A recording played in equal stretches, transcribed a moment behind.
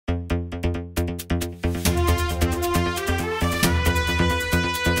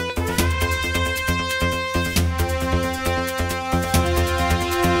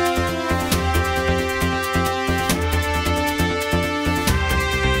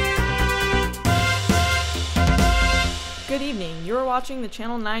watching the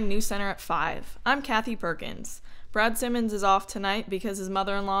Channel 9 Newscenter at 5. I'm Kathy Perkins. Brad Simmons is off tonight because his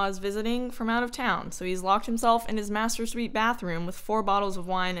mother-in-law is visiting from out of town, so he's locked himself in his master suite bathroom with 4 bottles of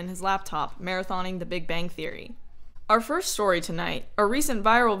wine and his laptop, marathoning The Big Bang Theory. Our first story tonight, a recent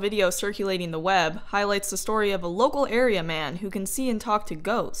viral video circulating the web, highlights the story of a local area man who can see and talk to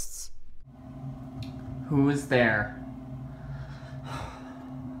ghosts. Who is there?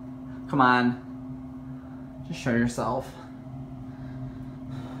 Come on. Just show yourself.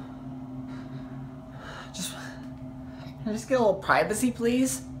 Can I just get a little privacy,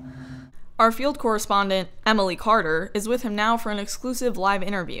 please? Our field correspondent, Emily Carter, is with him now for an exclusive live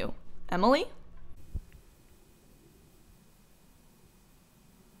interview. Emily?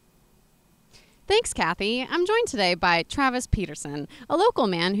 Thanks, Kathy. I'm joined today by Travis Peterson, a local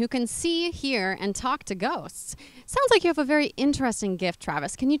man who can see, hear, and talk to ghosts. Sounds like you have a very interesting gift,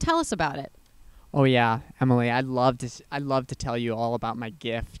 Travis. Can you tell us about it? Oh yeah, Emily, I'd love to tell you all about my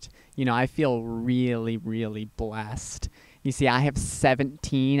gift. You know, I feel really, really blessed. You see, I have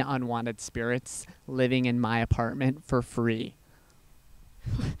 17 unwanted spirits living in my apartment for free.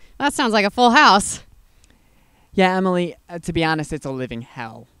 That sounds like a full house. Yeah, Emily, to be honest, it's a living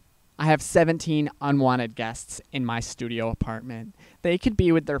hell. I have 17 unwanted guests in my studio apartment. They could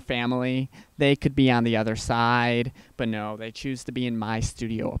be with their family, they could be on the other side, but no, they choose to be in my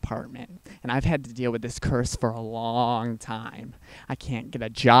studio apartment. And I've had to deal with this curse for a long time. I can't get a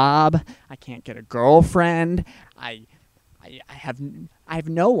job, I can't get a girlfriend, I have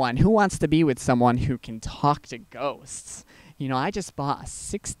no one. Who wants to be with someone who can talk to ghosts? You know, I just bought a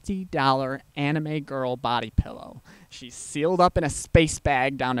 $60 anime girl body pillow. She's sealed up in a space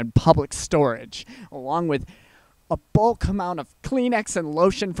bag down in public storage, along with a bulk amount of Kleenex and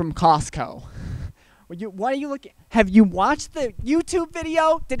lotion from Costco. What are you looking? Have you watched the YouTube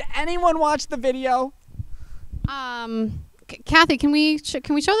video? Did anyone watch the video? Kathy, can we show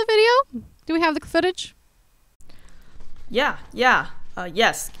the video? Do we have the footage? Yeah.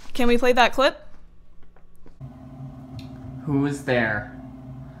 Yes. Can we play that clip? Who is there?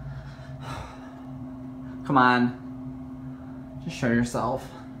 Come on. Just show yourself.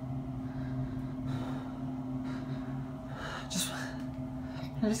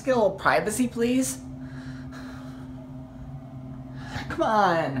 Can I just get a little privacy, please? Come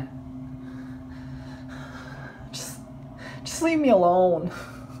on. Just leave me alone.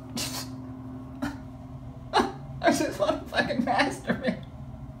 I just want to fucking masturbate.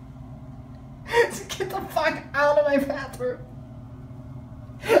 Just get the fuck out of my bathroom.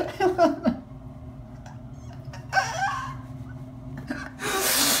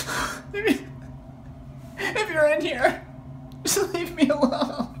 If you're in here, just leave me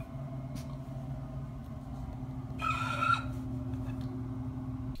alone.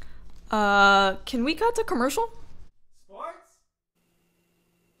 Can we cut to commercial? Sports?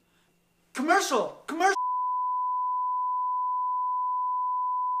 Commercial!